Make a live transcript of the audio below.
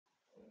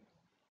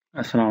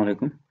Assalamu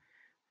alaikum.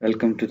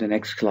 Welcome to the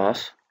next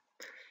class.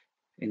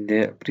 In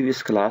the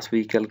previous class,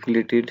 we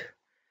calculated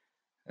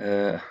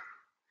uh,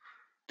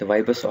 the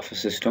vibus of a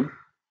system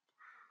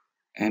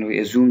and we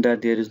assumed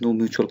that there is no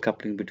mutual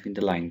coupling between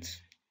the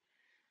lines.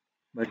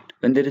 But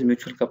when there is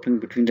mutual coupling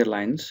between the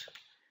lines,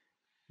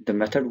 the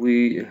method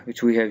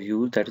which we have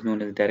used, that is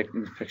known as direct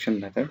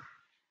inspection method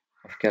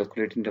of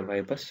calculating the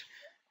vibus,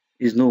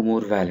 is no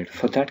more valid.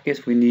 For that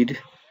case, we need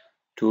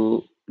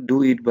to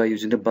do it by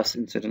using the bus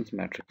incidence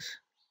matrix.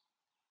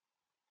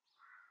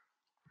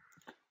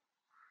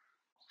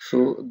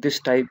 So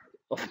this type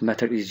of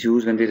method is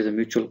used when there is a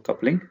mutual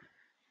coupling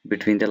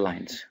between the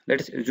lines.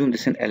 Let us assume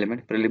this is an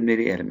element,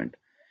 preliminary element.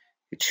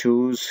 It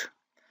shows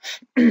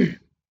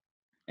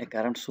a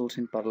current source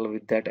in parallel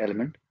with that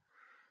element,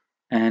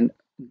 and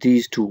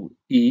these two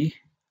E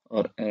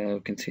or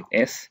you can say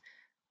S,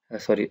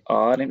 sorry,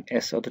 R and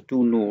S are the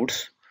two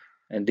nodes,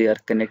 and they are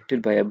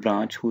connected by a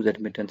branch whose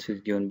admittance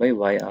is given by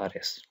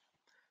YRS,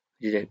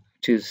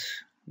 which is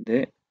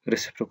the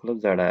reciprocal of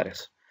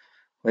ZRS.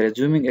 We're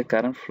assuming a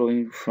current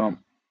flowing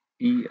from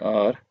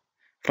ER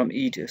from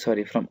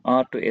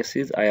R to S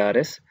is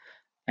IRS,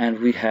 and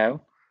we have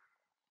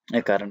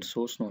a current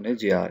source known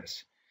as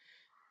GRS.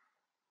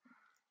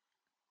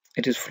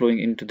 It is flowing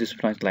into this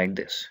branch like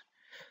this.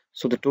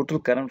 So the total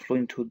current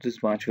flowing through this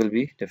branch will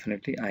be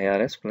definitely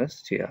IRS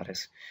plus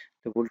GRS.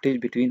 The voltage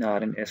between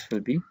R and S will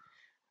be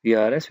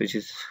VRS, which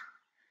is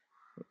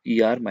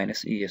ER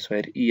minus ES,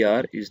 where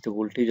ER is the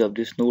voltage of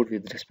this node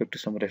with respect to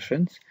some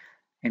reference,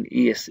 and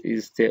ES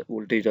is the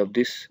voltage of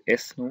this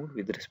S node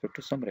with respect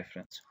to some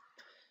reference.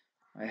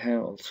 I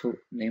have also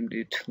named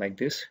it like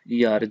this.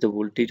 ER is the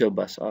voltage of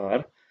bus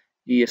R,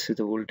 ES is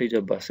the voltage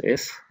of bus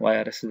S,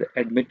 YRS is the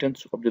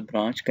admittance of the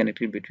branch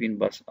connected between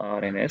bus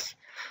R and S,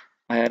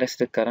 IRS is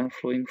the current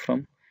flowing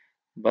from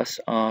bus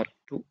R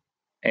to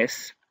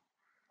S,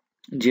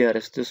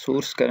 GRS the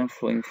source current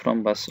flowing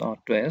from bus R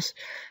to S,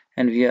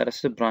 and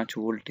VRS the branch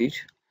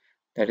voltage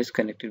that is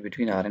connected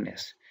between R and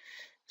S.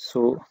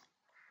 So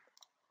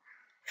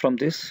from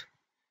this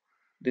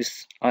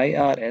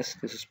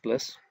IRS, this is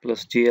plus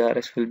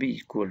GRS will be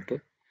equal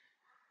to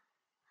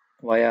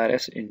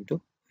YRS into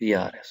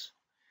VRS.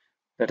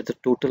 That is the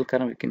total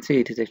current. We can say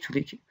it is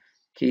actually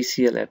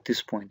KCL at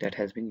this point that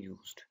has been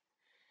used.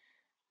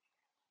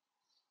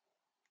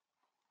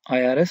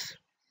 IRS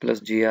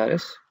plus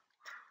GRS,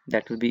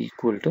 that will be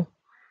equal to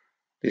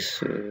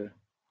this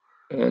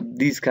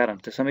these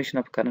current. The summation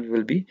of current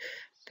will be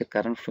the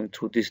current flowing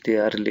through this. They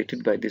are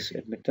related by this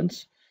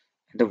admittance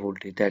and the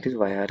voltage, that is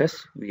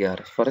YRS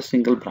VRS for a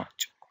single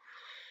branch.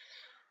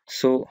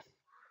 So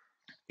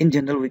in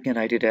general we can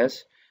write it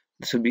as,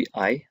 this will be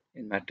I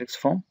in matrix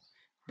form,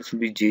 this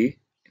will be J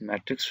in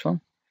matrix form,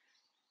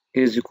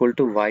 is equal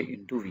to Y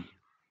into V.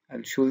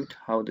 I'll show you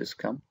how this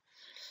comes.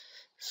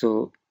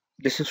 So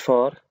this is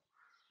for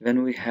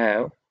when we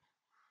have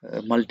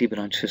a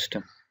multi-branch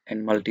system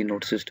and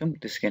multi-node system.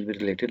 This can be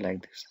related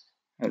like this.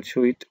 I'll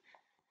show it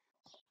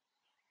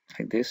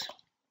like this.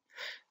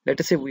 Let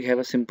us say we have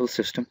a simple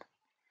system.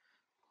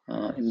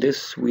 In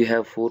this we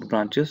have five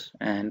branches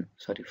and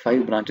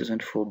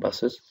 4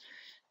 buses,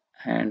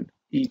 and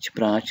each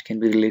branch can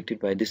be related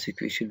by this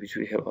equation which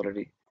we have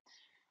already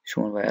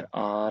shown, where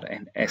R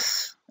and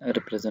S a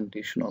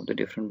representation of the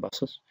different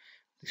buses.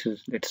 This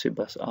is, let's say,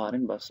 bus R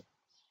and bus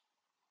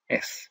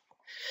S.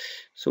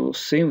 So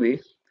same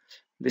way,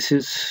 this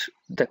is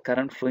the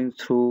current flowing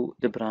through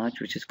the branch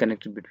which is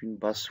connected between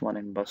bus 1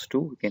 and bus 2.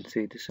 We can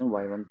say this is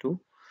Y12.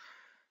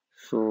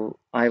 So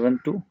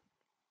I12,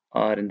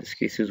 R in this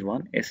case is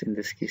 1, S in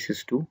this case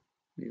is 2.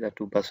 These are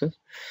two buses.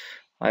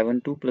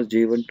 I12 plus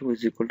J12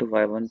 is equal to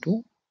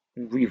Y12,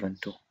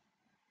 V12.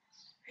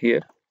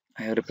 Here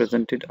I have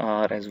represented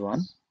R as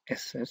 1,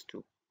 S as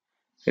 2.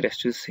 The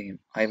rest is same.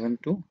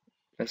 I12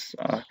 plus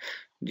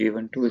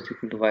J12 is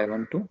equal to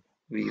Y12,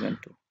 V12.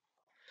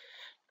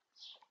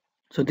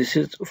 So this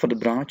is for the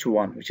branch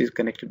 1, which is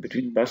connected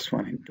between bus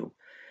 1 and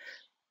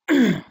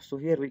 2. So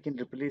here we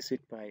can replace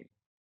it by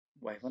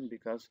Y1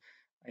 because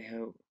I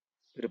have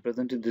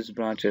represented this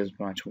branch as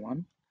branch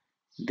 1.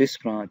 This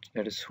branch,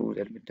 that is whose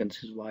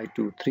admittance is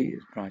Y23,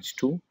 is branch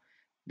 2.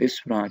 This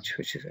branch,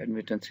 which is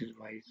admittance is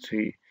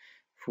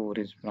Y34,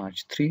 is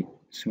branch 3.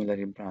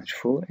 Similarly, branch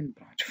 4 and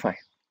branch 5.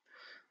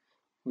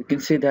 We can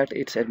say that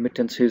its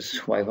admittance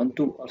is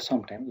Y12, or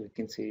sometimes we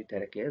can say it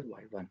directly as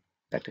Y1.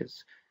 That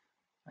is,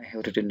 I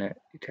have written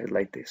it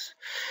like this.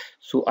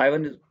 So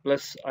I1 is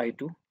plus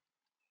I2.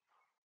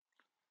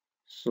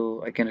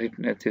 So I can write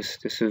it as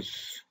this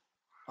is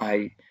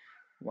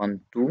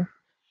I12.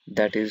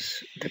 That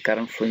is the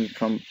current flowing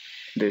from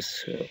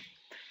this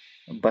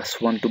bus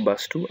 1 to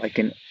bus 2. I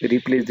can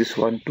replace this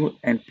 1 2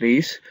 and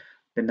place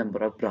the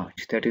number of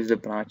branch, that is the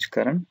branch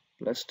current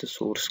plus the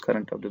source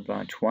current of the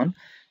branch 1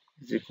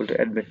 is equal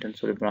to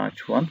admittance of the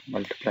branch 1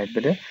 multiplied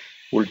by the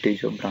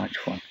voltage of branch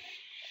 1.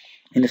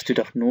 Instead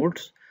of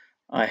nodes,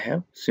 I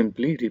have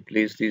simply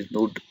replaced these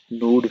node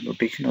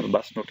notation or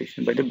bus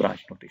notation by the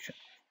branch notation.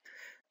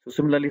 So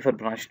similarly for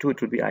branch 2,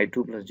 it will be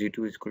I2 plus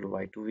G2 is equal to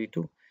Y2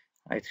 V2,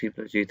 I3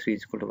 plus J3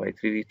 is equal to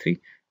Y3 V3,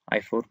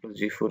 I4 plus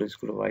G4 is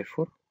equal to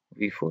Y4,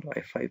 V4,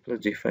 I5 plus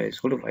G5 is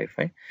equal to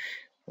Y5,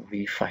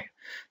 V5.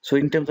 So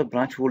in terms of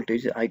branch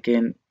voltage, I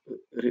can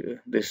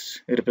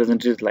this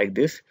represent it like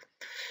this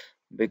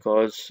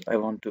because I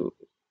want to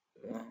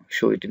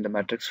show it in the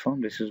matrix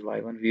form. This is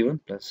Y1 V1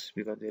 plus,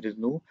 because there is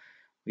no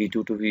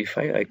V2 to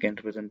V5, I can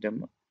represent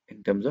them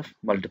in terms of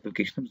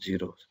multiplication of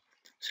zeros.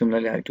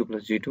 Similarly, I2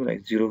 plus G2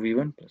 like 0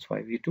 V1 plus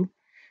 5 V2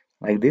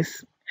 like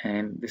this,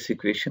 and this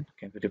equation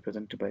can be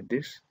represented by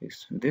this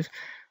and this.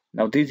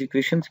 Now these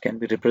equations can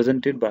be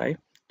represented by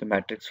the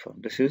matrix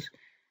form. This is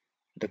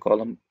the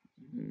column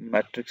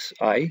matrix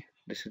I,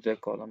 this is the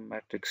column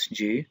matrix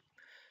J,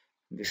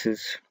 this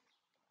is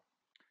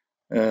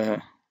uh,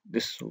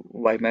 this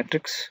Y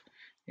matrix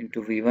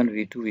into V1,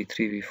 V2,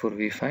 V3,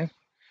 V4, V5,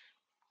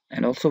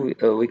 and also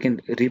we can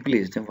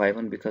replace the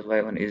Y1 because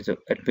Y1 is the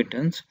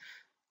admittance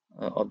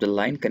of the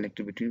line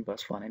connected between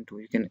bus 1 and 2.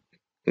 You can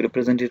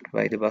represent it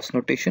by the bus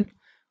notation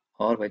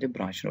or by the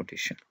branch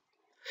notation.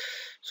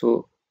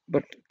 So,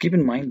 but keep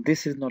in mind,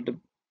 this is not the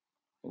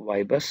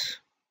Y bus.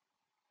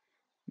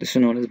 This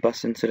is known as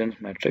bus incidence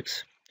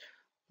matrix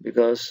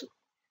because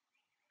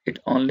it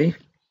only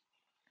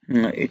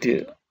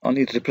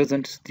only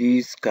represents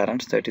these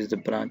currents, that is the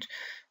branch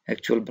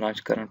actual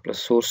branch current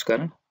plus source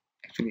current.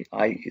 Actually,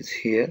 I is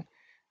here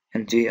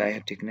and J I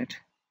have taken it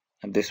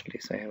at this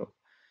place. I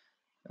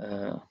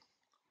have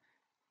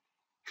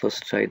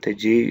first write the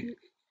J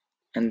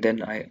and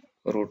then I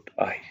wrote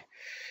I.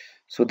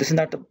 So this is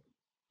not the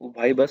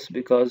Y bus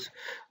because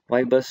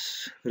Y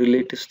bus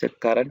relates the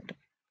current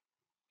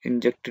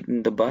injected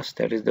in the bus,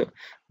 that is the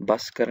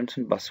bus currents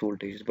and bus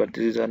voltages, but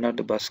these are not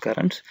the bus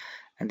currents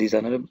and these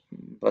are not the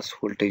bus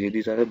voltages,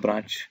 these are the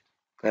branch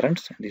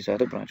currents and these are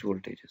the branch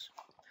voltages.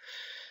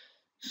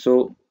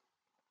 So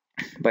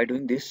by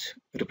doing this,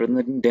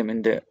 representing them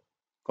in the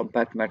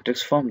compact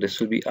matrix form, this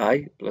will be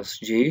I plus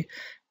J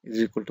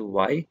is equal to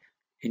Y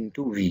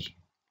into V.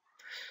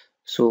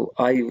 So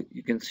I,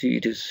 you can see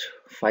it is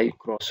 5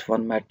 cross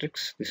 1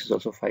 matrix, this is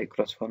also 5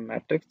 cross 1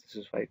 matrix, this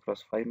is 5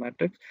 cross 5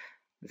 matrix,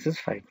 this is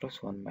 5 cross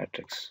 1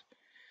 matrix.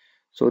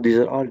 So these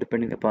are all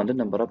depending upon the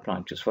number of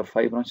branches. For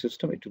 5 branch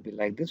system, it will be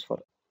like this.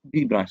 For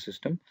B branch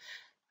system,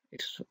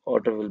 its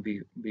order will be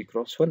B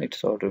cross 1,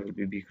 its order will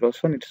be B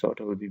cross 1, its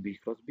order will be B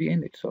cross B,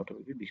 and its order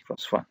will be B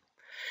cross 1.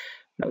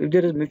 Now, if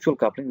there is mutual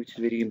coupling, which is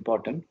very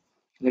important,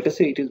 let us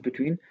say it is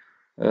between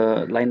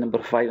line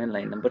number 5 and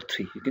line number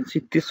 3. You can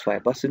see this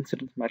 5 bus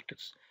incidence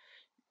matrix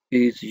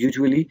is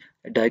usually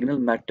a diagonal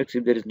matrix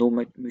if there is no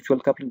mutual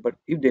coupling, but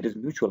if there is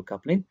mutual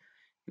coupling,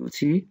 you will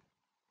see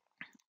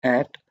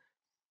at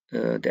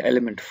the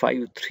element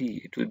 5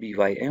 3 it will be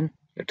ym.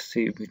 Let's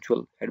say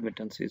mutual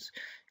admittance is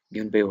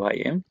given by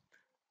ym,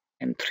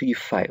 and 3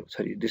 5,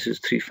 sorry, this is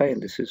 3 5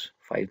 and this is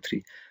 5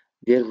 3.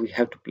 There we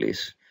have to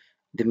place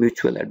the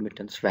mutual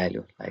admittance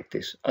value like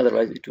this,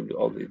 otherwise it will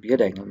always be a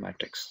diagonal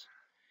matrix.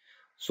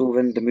 So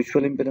when the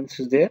mutual impedance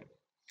is there,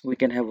 we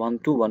can have 1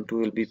 2 1 2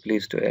 will be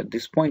placed at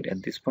this point.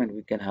 At this point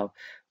we can have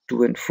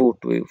 2 and 4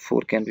 2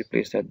 4 can be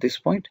placed at this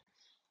point,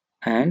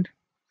 and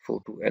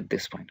 4 2 at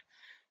this point,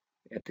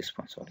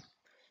 sorry.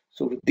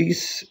 So with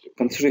these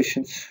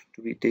considerations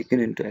to be taken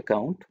into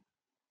account,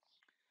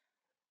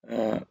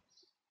 uh,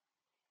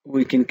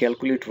 we can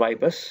calculate Y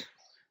bus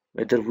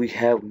whether we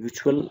have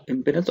mutual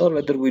impedance or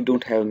whether we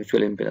don't have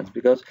mutual impedance,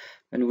 because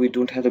when we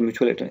don't have the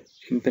mutual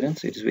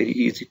impedance, it is very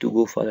easy to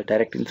go for the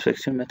direct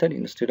inspection method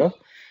instead of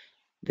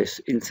this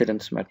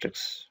incidence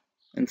matrix,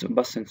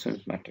 bus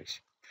incidence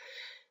matrix.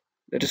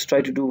 Let us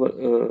try to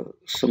do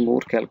some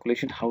more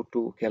calculation how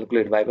to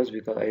calculate Y bus,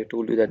 because I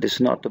told you that this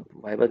is not the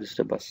Y bus, this is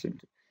the bus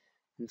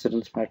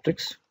incidence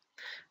matrix.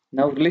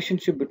 Now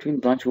relationship between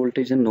branch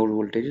voltage and node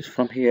voltages.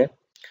 From here,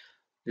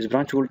 this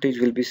branch voltage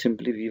will be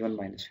simply V1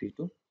 minus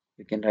V2.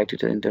 You can write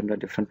it in terms of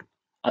different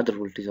other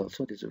voltage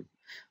also. This is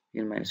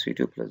V1 minus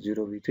V2 plus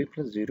 0 V3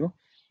 plus 0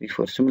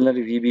 V4.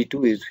 Similarly,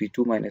 VB2 is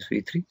V2 minus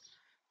V3,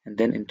 and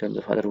then in terms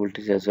of other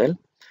voltage as well,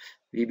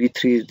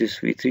 VB3 is this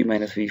V3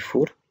 minus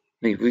V4.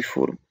 No,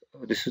 V4.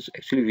 This is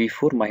actually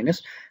V4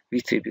 minus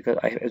V3 because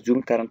I have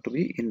assumed current to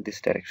be in this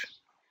direction.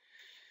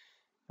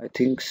 I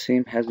think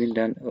same has been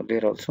done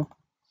earlier also.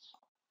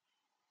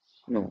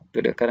 No,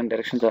 the current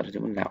directions are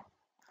given now.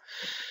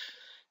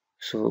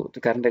 So the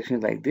current direction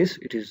is like this.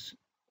 It is,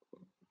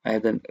 I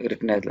have then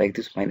written as like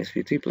this, minus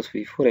V3 plus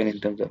V4, and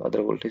in terms of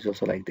other voltage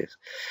also like this.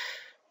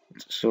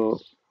 So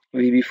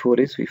VB4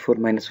 is V4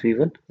 minus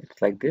V1,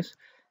 it's like this,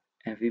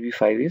 and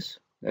VB5 is,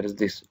 that is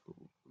this,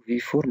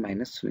 V4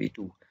 minus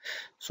V2.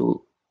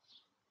 So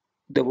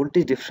the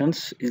voltage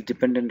difference is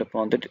dependent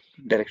upon the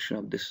direction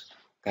of this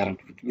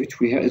current which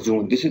we have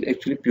assumed. This is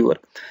actually pure.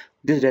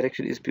 This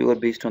direction is pure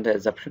based on the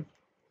assumption.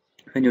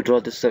 When you draw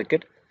this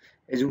circuit,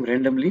 assume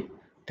randomly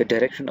the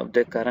direction of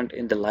the current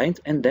in the lines,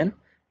 and then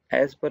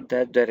as per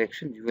that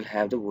direction you will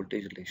have the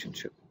voltage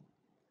relationship.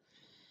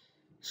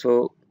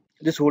 So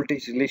this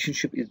voltage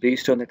relationship is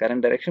based on the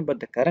current direction,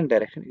 but the current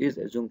direction is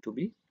assumed to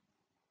be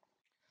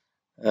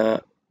uh,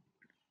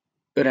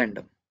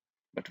 random.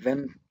 But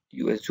when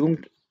you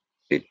assumed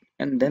it,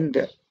 and then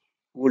the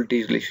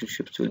voltage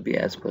relationships will be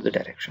as per the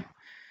direction.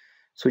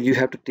 So you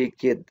have to take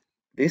care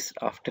this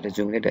after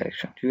assuming the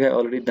direction. You have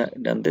already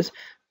done this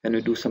when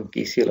we do some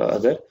KCL or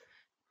other.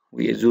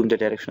 We assume the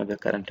direction of the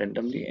current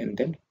randomly and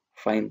then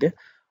find the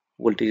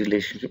voltage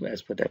relationship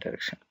as per that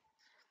direction.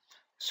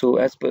 So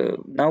as per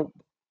now,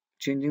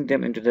 changing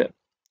them into the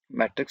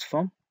matrix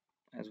form,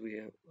 as we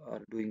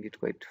are doing it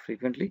quite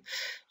frequently.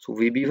 So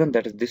VB1,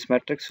 that is this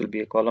matrix, will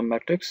be a column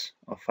matrix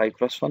of 5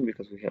 cross 1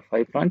 because we have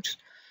 5 branches.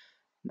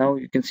 Now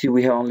you can see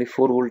we have only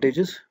 4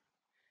 voltages.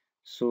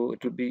 So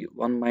it will be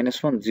 1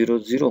 minus 1 0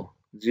 0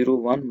 0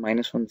 1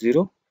 minus 1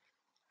 0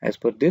 as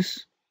per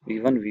this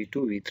V1 V2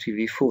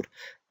 V3 V4.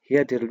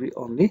 Here there will be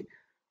only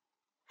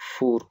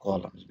 4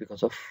 columns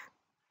because of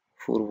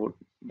 4 volt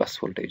bus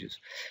voltages.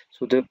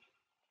 So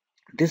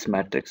this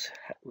matrix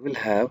will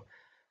have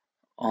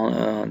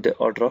the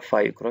order of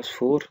 5 cross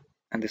 4,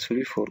 and this will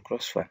be 4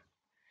 cross 1.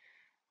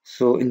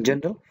 So in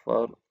general,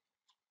 for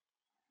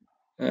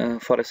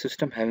a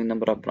system having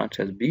number of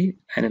branches B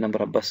and a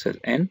number of buses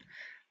N,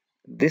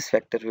 this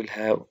vector will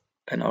have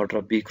an order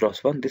of B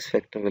cross 1, this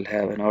vector will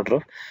have an order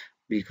of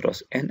B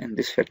cross N, and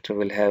this vector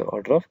will have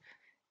order of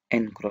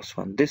N cross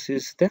 1. This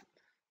is the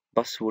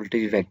bus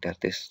voltage vector,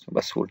 this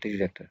bus voltage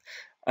vector.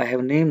 I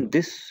have named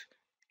this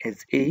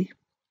as A,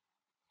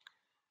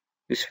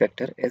 this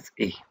vector as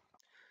A.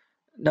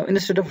 Now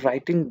instead of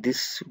writing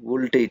this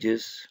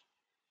voltages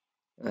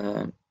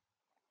uh,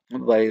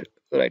 by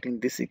writing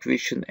this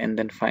equation and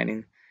then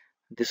finding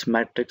this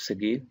matrix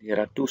again, there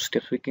are two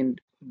steps. We can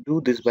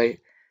do this by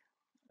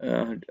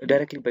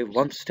directly by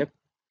one step,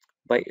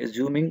 by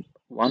assuming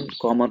one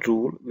common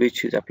rule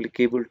which is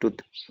applicable to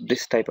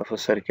this type of a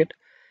circuit,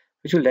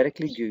 which will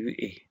directly give you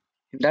A.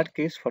 In that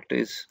case, what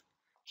is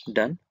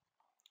done?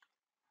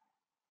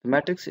 The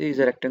matrix A is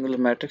a rectangular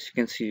matrix. You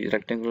can see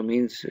rectangular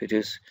means it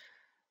is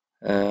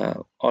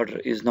order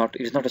is not,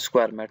 it is not a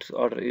square matrix.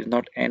 Order is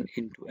not n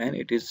into n,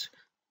 it is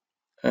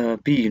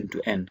p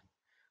into n.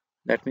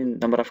 That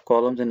means number of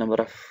columns and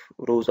number of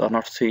rows are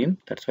not same.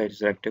 That's why it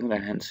is rectangular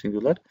and hence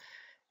singular.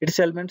 Its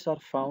elements are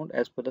found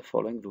as per the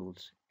following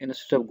rules.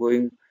 Instead of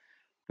going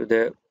to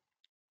the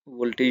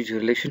voltage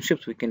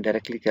relationships, we can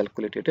directly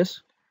calculate it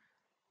as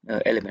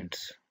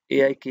elements.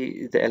 Aik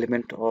is the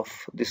element of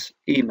this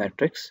A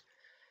matrix.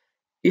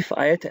 If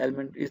ith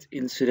element is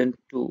incident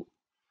to,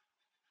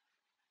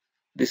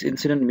 this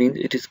incident means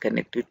it is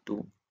connected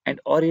to and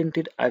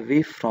oriented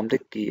away from the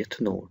kth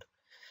node.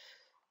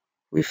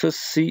 We first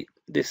see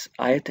this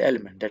ith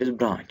element, that is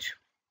branch.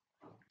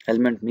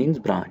 Element means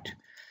branch.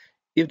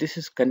 If this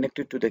is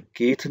connected to the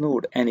kth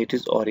node and it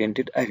is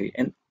oriented away,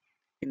 and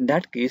in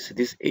that case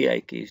this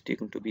aik is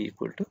taken to be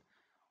equal to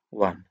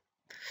 1.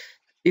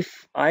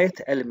 If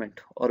ith element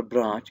or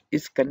branch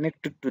is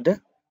connected to the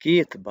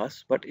kth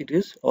bus but it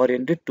is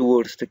oriented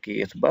towards the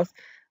kth bus,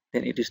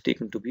 then it is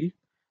taken to be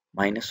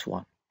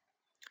 -1.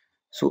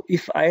 So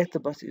if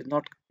ith bus is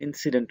not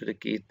incident to the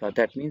kth bus,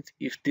 that means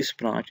if this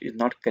branch is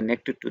not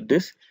connected to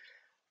this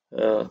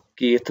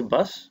kth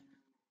bus,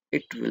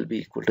 it will be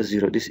equal to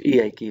 0. This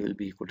aik will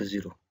be equal to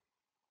 0.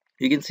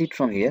 You can see it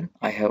from here.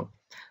 I have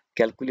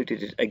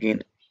calculated it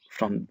again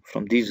from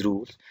these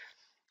rules.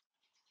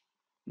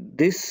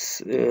 This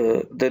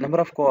the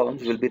number of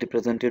columns will be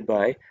represented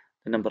by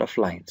the number of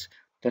lines.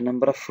 The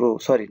number of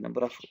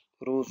number of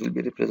rows will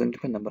be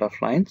represented by number of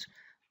lines.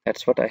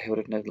 That's what I have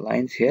written as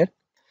lines here.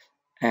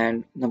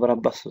 And number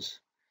of buses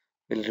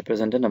will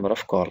represent the number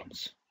of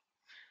columns.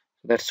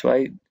 That's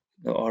why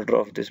the order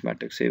of this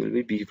matrix A will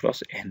be B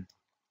cross N.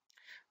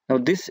 Now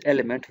this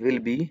element will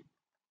be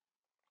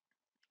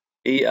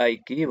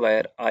AIK,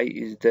 where I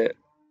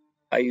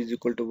is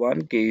equal to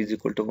 1, K is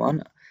equal to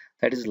 1.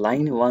 That is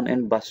line 1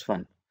 and bus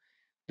 1.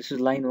 This is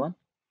line 1,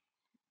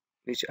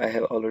 which I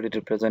have already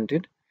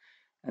represented,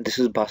 and this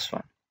is bus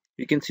 1.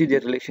 You can see their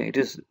relation. It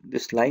is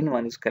this line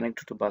 1 is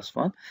connected to bus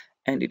 1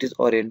 and it is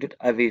oriented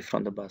away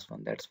from the bus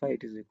 1. That's why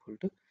it is equal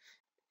to,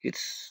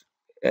 its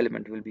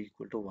element will be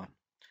equal to 1.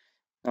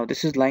 Now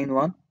this is line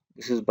 1,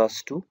 this is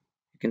bus 2.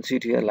 You can see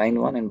it here, line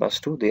 1 and bus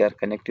 2, they are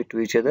connected to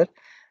each other,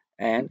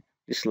 and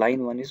this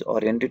line 1 is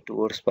oriented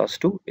towards bus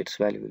 2. Its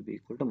value will be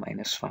equal to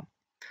 -1.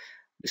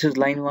 This is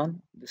line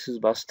 1, this is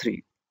bus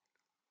 3.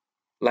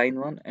 Line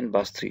 1 and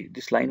bus 3.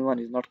 This line 1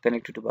 is not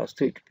connected to bus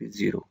 3, it will be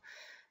 0.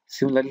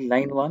 Similarly,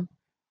 line 1,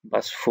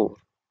 bus 4.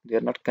 They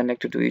are not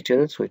connected to each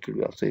other, so it will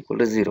be also equal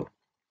to 0.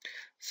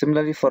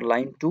 Similarly, for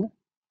line 2,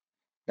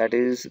 that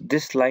is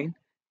this line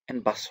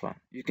and bus 1.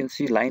 You can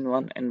see line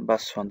 1 and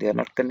bus 1, they are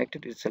not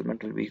connected, its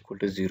element will be equal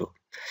to 0.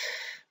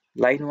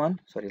 Line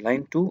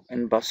 2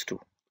 and bus 2.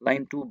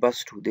 Line 2,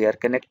 bus 2, they are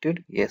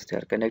connected. Yes, they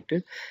are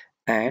connected.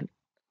 And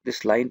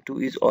this line 2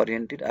 is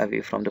oriented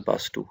away from the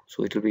bus 2,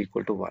 so it will be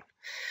equal to 1.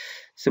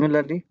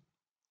 Similarly,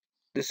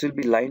 this will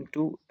be line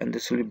 2 and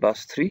this will be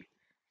bus 3.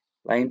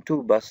 Line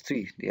 2, bus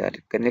 3, they are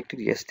connected.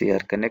 Yes, they are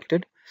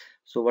connected.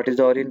 So what is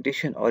the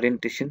orientation?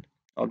 Orientation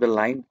of the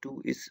line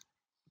 2 is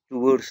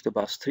towards the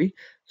bus 3,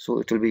 so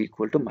it will be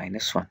equal to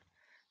 -1.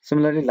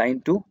 Similarly,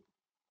 line 2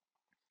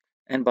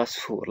 and bus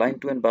 4. Line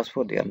 2 and bus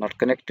 4, they are not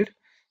connected.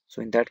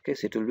 So in that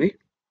case, it will be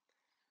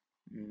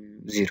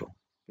 0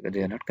 because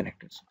they are not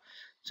connected.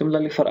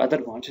 Similarly, for other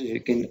branches,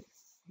 you can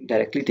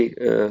directly take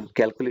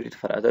calculate it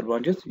for other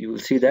branches. You will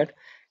see that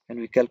when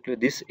we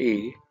calculate this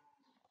A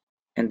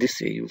and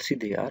this A, you will see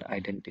they are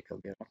identical.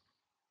 They are not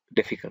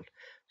difficult.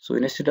 So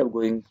instead of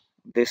going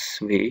this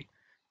way,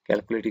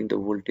 calculating the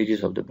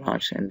voltages of the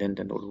branch and then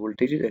the node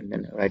voltages and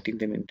then writing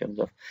them in terms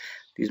of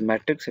these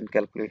matrix and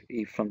calculate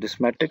A from this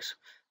matrix,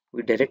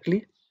 we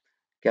directly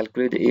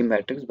calculate the A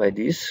matrix by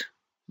this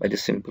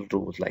simple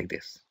rules like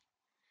this.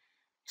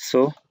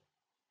 So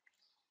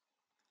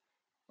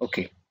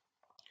okay,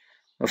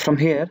 now from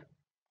here,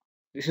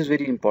 this is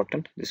very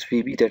important. This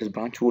VB, that is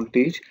branch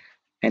voltage,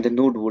 and the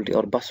node voltage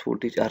or bus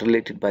voltage are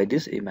related by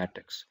this A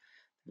matrix.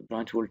 The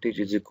branch voltage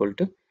is equal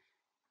to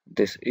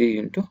this A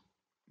into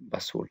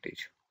bus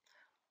voltage.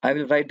 I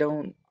will write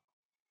down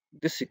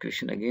this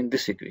equation again,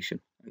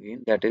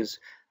 that is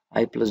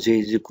I plus J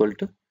is equal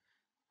to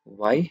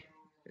Y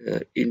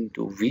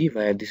into V,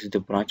 where this is the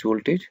branch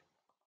voltage.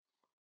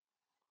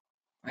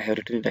 I have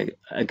written it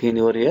again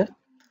over here.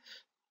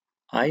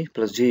 I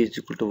plus J is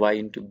equal to Y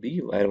into B,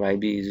 where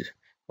YB is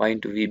Y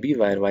into VB,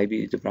 where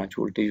YB is the branch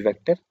voltage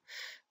vector.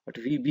 But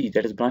VB,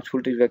 that is branch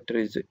voltage vector,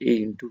 is A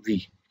into V.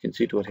 You can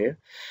see it over here.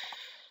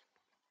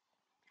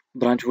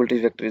 Branch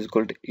voltage vector is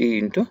equal to A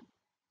into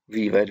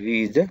V, where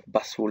V is the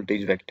bus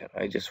voltage vector.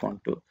 I just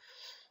want to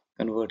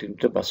convert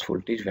into bus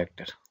voltage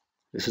vector.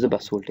 This is the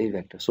bus voltage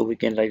vector. So we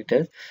can write it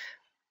as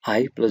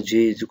I plus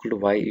J is equal to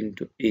Y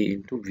into A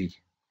into V.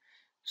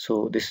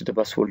 So this is the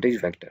bus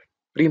voltage vector.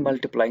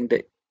 Pre-multiplying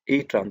the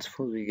A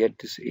transpose, we get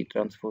this A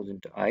transpose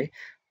into I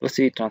plus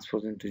A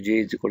transpose into J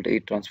is equal to A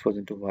transpose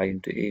into Y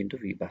into A into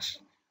V bus.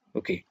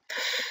 Okay.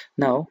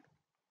 Now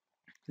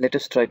let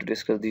us try to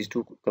discuss these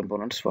two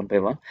components one by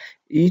one.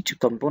 Each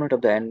component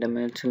of the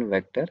n-dimensional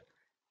vector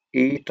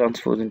A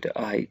transpose into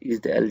I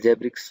is the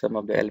algebraic sum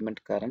of the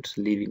element currents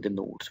leaving the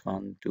nodes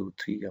 1, 2,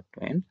 3 up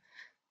to n,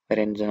 where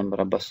n is the number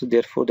of buses.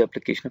 Therefore, the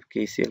application of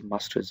KCL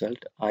must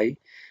result A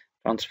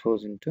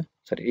transpose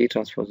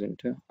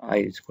into I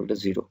is equal to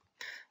 0.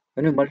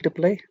 When we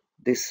multiply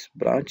this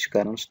branch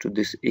currents to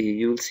this A,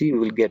 you will see we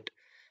will get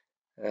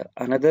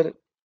another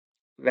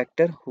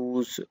vector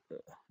whose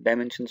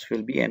dimensions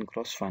will be n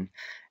cross 1,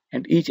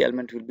 and each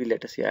element will be,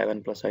 let us say,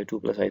 I1 plus I2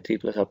 plus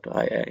I3 plus up to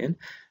IIN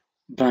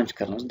branch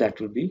kernels that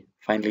will be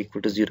finally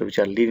equal to 0, which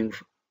are leaving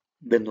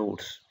the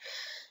nodes.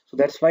 So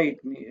that's why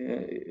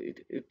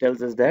it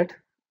tells us that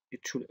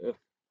it should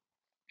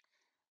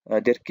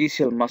their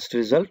KCL must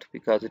result,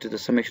 because it is the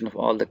summation of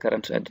all the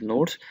currents at the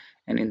nodes,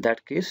 and in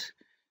that case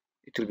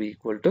it will be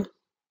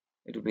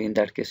in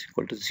that case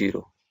equal to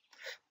 0.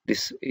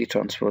 This A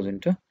transpose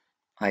into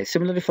I.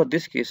 Similarly, for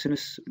this case,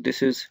 since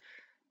this is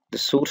the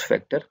source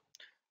vector,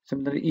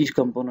 similarly each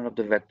component of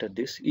the vector,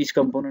 each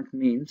component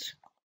means,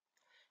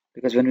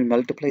 because when we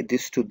multiply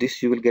this to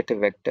this, you will get a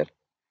vector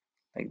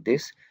like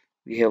this.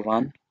 We have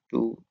 1,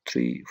 2,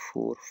 3,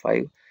 4,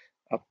 5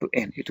 up to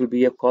n. It will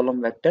be a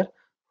column vector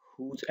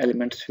whose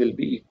elements will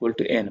be equal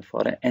to n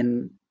for an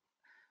n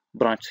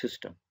branch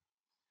system,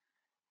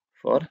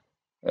 for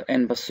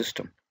n bus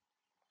system.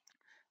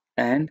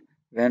 And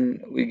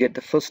when we get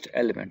the first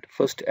element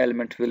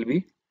will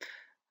be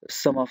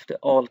sum of the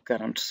all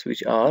currents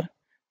which are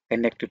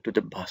connected to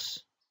the bus.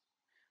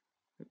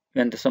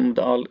 When the sum of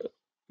the all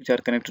which are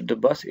connected to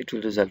the bus, it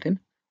will result in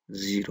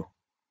 0.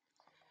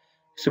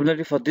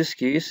 Similarly, for this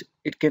case,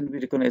 it can be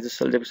recognized as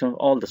the division of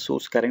all the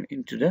source current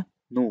into the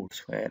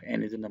nodes, where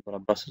n is the number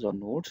of buses or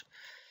nodes.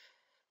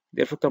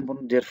 Therefore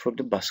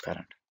the bus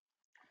current.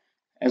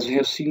 As we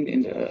have seen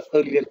in the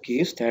earlier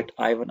case that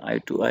I1,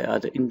 I2, I are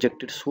the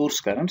injected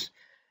source currents,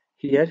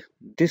 here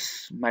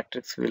this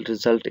matrix will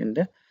result in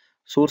the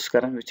source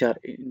current which are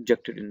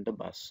injected in the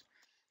bus.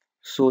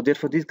 So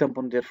therefore these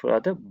components are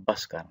the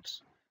bus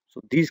currents.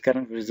 So these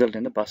currents will result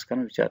in the bus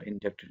current which are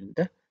injected in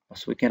the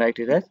bus. We can write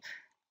it as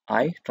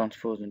I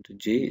transpose into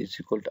J is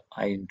equal to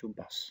I into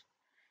bus.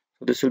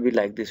 So this will be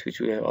like this, which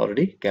we have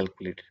already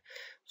calculated.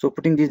 So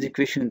putting this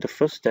equation in the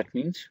first, that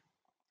means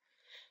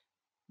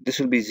this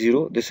will be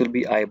 0, this will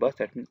be I bus,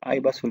 that means I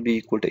bus will be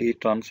equal to A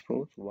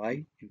transpose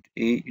Y into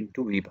A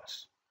into V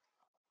bus.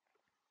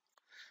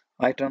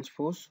 I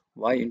transpose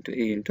Y into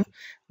A into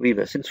V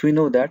bus. Since we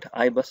know that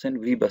I bus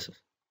and V bus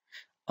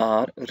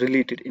are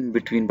related in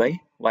between by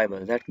Y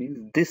bus, that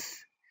means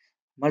this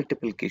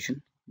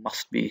multiplication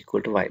must be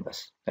equal to Y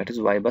bus. That is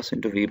Y bus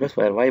into V bus,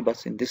 where Y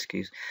bus in this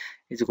case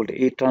is equal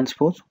to A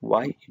transpose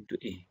Y into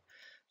A.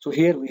 So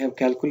here we have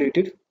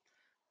calculated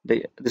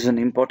this is an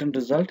important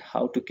result,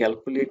 how to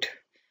calculate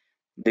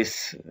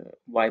this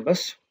Y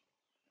bus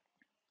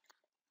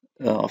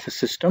of a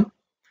system.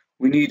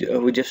 We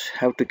just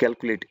have to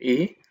calculate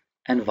A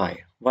and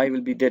Y. Y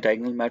will be the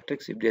diagonal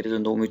matrix if there is a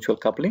no mutual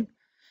coupling,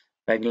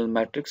 diagonal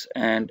matrix,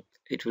 and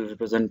it will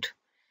represent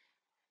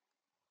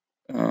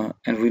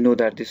and we know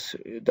that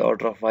the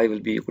order of Y will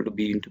be equal to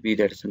B into B,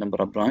 that is the number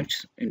of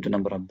branch into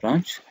number of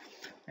branch,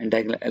 and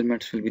diagonal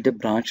elements will be the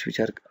branch which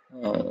are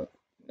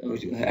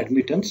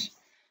admittance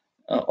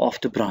of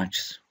the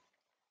branches.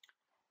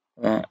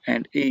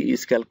 And A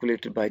is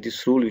calculated by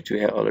this rule which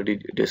we have already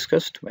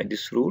discussed, by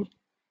this rule,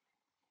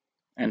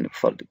 and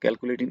for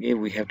calculating A,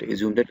 we have to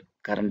assume that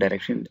current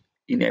direction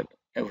in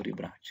every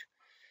branch.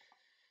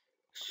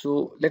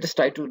 So let us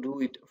try to do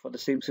it for the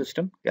same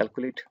system.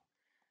 Calculate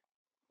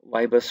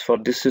Y bus for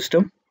this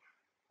system.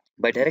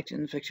 By direct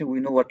inspection, we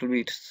know what will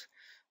be its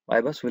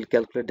Y bus. We'll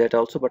calculate that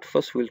also, but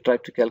first we'll try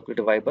to calculate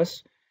a Y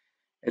bus,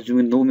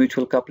 assuming no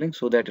mutual coupling,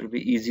 so that it will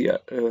be easy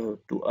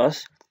to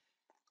us.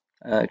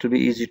 It will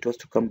be easy to us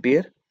to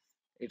compare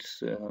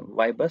its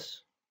Y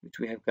bus, which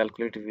we have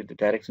calculated with the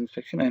direct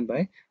inspection, and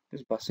by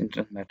this bus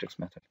incidence matrix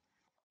method.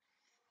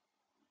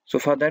 So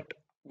for that,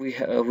 we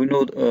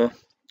know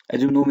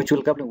assume no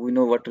mutual coupling. We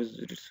know what is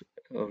its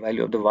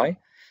value of the Y.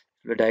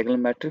 The diagonal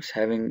matrix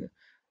having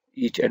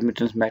each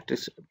admittance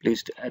matrix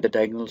placed at the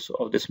diagonals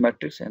of this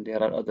matrix, and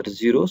there are other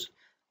zeros.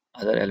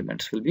 Other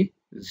elements will be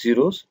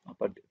zeros,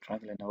 upper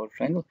triangle and lower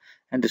triangle,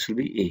 and this will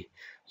be A.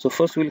 So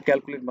first we will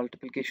calculate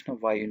multiplication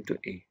of Y into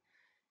A.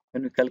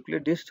 When we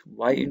calculate this,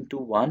 Y into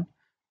 1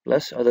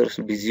 plus others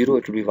will be 0,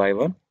 it will be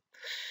Y1.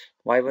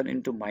 Y1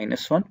 into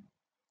minus 1,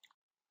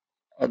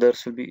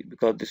 others will be,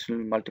 because this will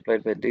be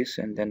multiplied by this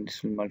and then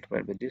this will be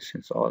multiplied by this,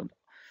 since all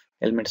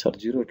elements are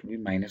 0, it will be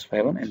minus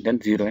Y1, and then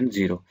 0 and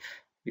 0,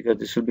 because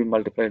this will be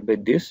multiplied by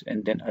this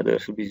and then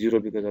others will be 0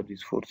 because of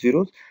these 4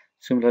 zeros.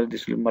 Similarly,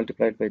 this will be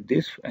multiplied by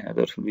this and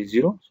others will be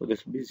 0, so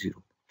this will be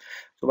 0.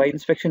 So by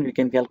inspection we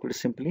can calculate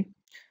simply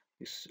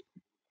this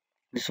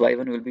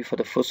y1 will be, for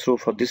the first row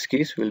for this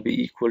case, will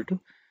be equal to,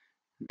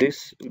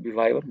 this will be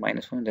y1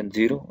 minus 1, then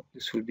 0,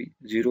 this will be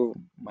 0,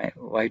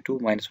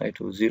 y2 minus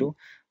y2 0,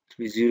 it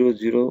will be 0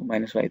 0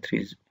 minus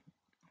y3 is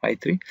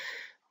y3,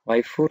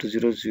 y4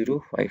 0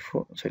 0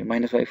 y4, sorry,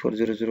 minus y4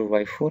 0 0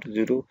 y4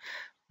 0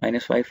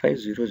 minus y5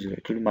 0 0.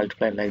 It will be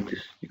multiplied like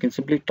this. You can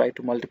simply try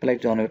to multiply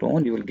it on your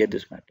own, you will get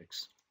this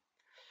matrix.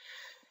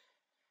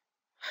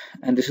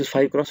 And this is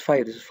 5 cross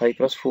 5, this is 5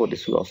 cross 4,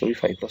 this will also be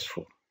 5 cross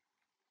 4.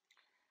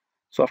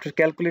 So after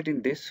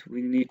calculating this,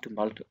 we need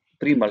to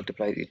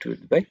pre-multiply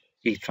it by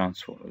A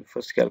transpose. We'll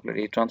first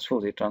calculate A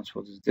transpose. A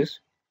transpose is this.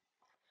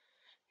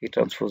 A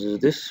transpose is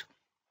this.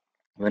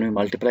 When we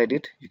multiplied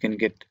it, you can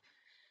get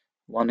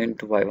 1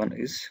 into y1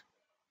 is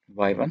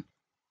y1,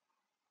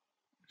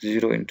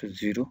 0 into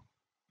 0,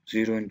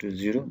 0 into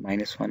 0,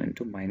 minus 1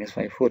 into minus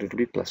y4, it will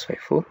be plus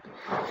y4,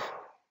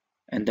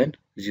 and then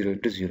 0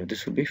 into 0.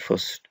 This will be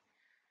first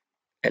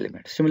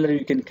element. Similarly,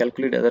 you can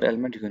calculate other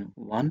element. You can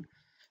 1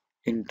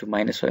 into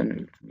minus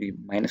 1 will be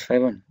minus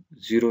y1,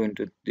 0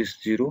 into this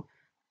 0,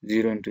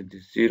 0 into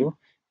this 0,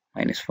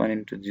 minus 1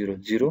 into 0,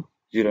 0,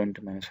 0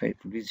 into minus 5, it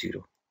will be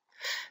 0.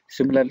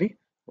 Similarly,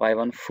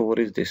 y1 4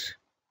 is this.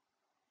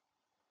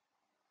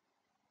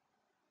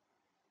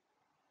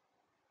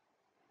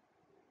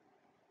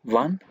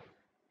 1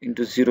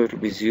 into 0, it will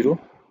be 0,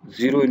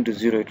 0 into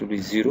 0, it will be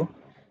 0,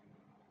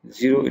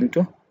 0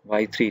 into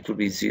y3, it will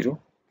be 0,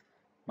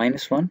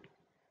 minus 1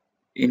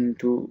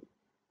 into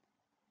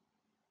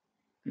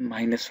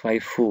minus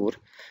y4,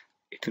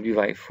 it will be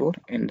y4,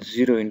 and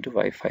 0 into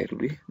y5 will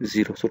be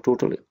 0. So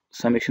total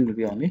summation will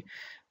be only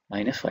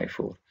minus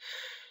y4.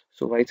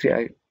 So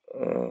y3,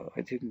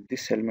 I think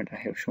this element I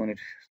have shown it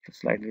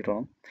slightly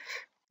wrong.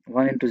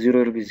 1 into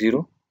 0 will be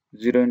 0,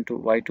 0 into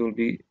y2 will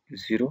be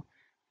 0,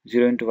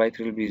 0 into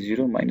y3 will be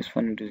 0, minus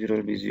 1 into 0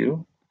 will be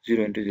 0,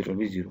 0 into 0 will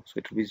be 0, so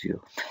it will be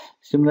 0.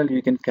 Similarly,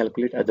 you can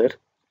calculate other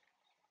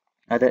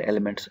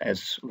elements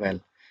as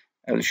well.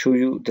 I will show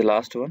you the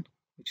last one,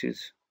 which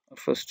is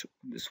first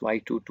this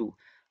y22.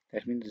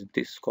 That means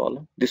this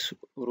column, this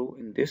row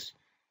in this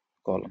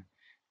column.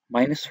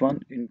 Minus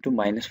 1 into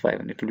minus 5,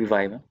 and it will be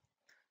y1.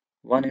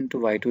 1 into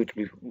y2, it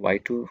will be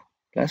y2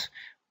 plus,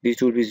 these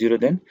two will be 0,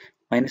 then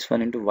minus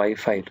 1 into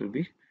y5, it will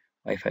be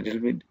y5. It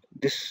will be,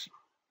 this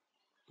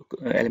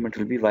element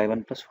will be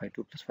y1 plus y2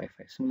 plus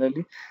y5.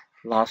 Similarly,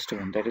 last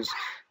one, that is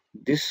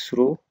this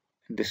row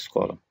and this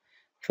column.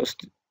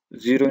 First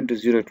 0 into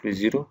 0, it will be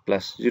 0,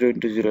 plus 0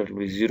 into 0, it will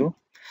be 0,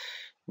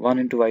 1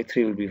 into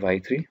y3 will be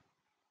y3,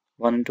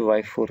 1 into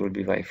y4 will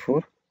be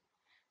y4,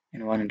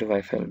 and 1 into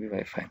y5 will be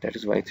y5. That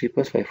is y3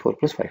 plus y4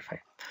 plus y5.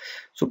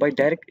 So by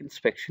direct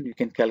inspection, you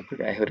can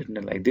calculate, I have written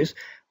it like this,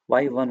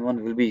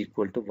 y11 will be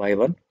equal to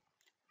y1,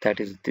 that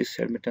is this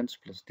admittance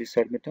plus this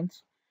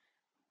admittance,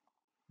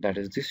 that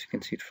is this, you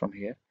can see it from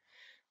here.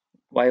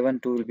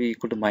 Y12 will be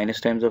equal to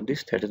minus times of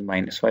this, that is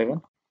minus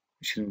y1,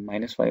 which is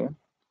minus y1.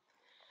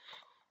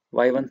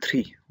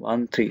 y13,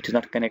 it is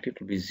not connected,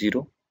 it will be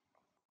 0.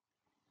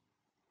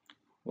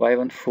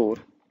 y14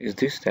 is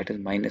this, that is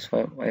minus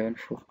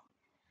y14,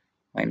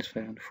 minus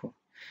y14.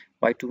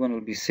 y21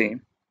 will be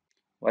same.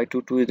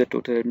 y22 is the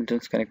total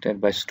admittance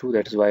connected by 2,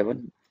 that is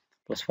y1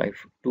 plus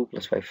y2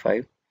 plus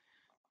y5.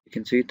 You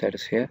can see it, that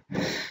is here.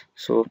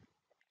 So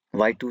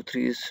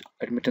y23 is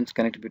admittance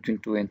connected between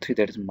 2 and 3,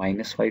 that is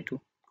minus y2,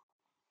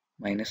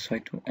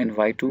 and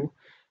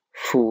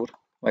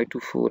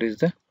y24 is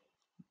the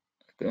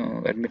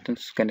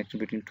admittance connected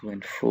between 2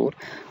 and 4,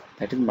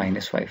 that is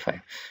minus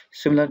y5.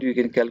 Similarly, you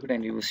can calculate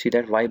and you will see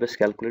that y bus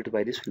calculated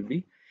by this will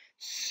be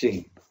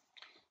same.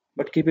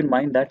 But keep in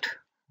mind that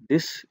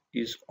this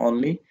is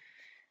only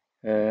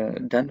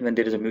done when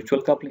there is a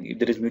mutual coupling. If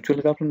there is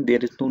mutual coupling, there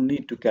is no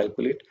need to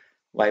calculate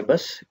Why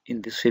bus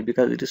in this way?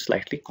 Because it is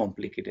slightly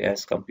complicated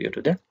as compared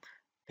to the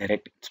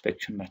direct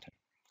inspection method.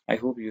 I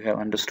hope you have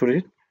understood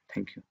it.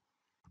 Thank you.